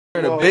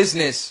in a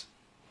business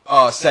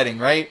setting,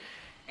 right?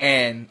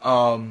 And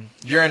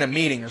you're in a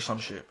meeting or some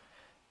shit.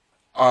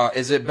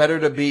 Is it better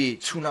to be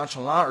too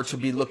nonchalant or to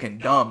be looking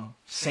dumb,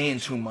 saying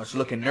too much,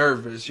 looking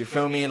nervous? You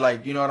feel me?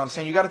 Like, you know what I'm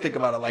saying? You got to think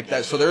about it like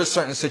that. So there are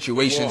certain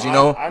situations, you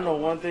know. I know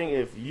one thing.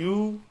 If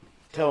you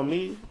tell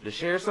me to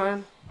share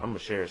something, I'm gonna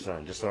share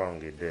something just so I don't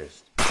get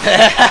dissed.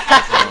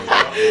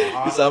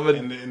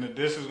 And the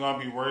diss is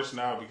gonna be worse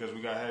now because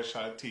we got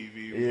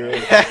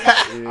HSVN.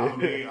 I'm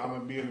gonna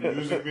be in the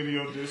music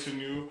video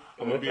dissing you.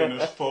 I'm gonna be in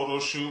this photo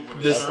shoot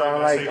with the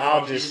shirt. Like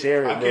I'll just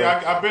share it.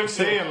 I've been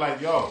saying like,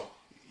 yo,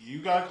 you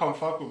gotta come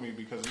fuck with me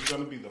because it's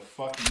gonna be the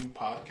Fuck You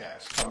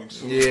podcast coming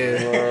soon.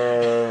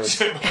 Yeah,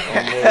 shit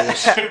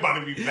about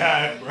to be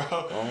bad, bro.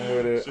 I'm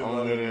with it. Shit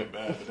about to be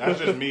bad. But that's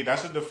just me.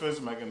 That's a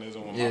defense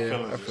mechanism when my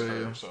feelings is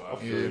hurt. So I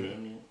feel it. I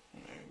mean,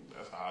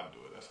 that's how I do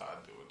it. That's how I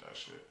deal with that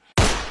shit.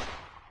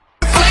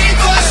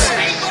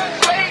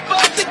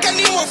 I think I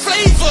need more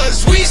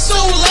flavors. We so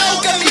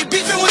loud, got me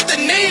beefing with the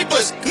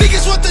neighbors.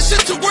 Niggas want the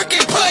shit to work.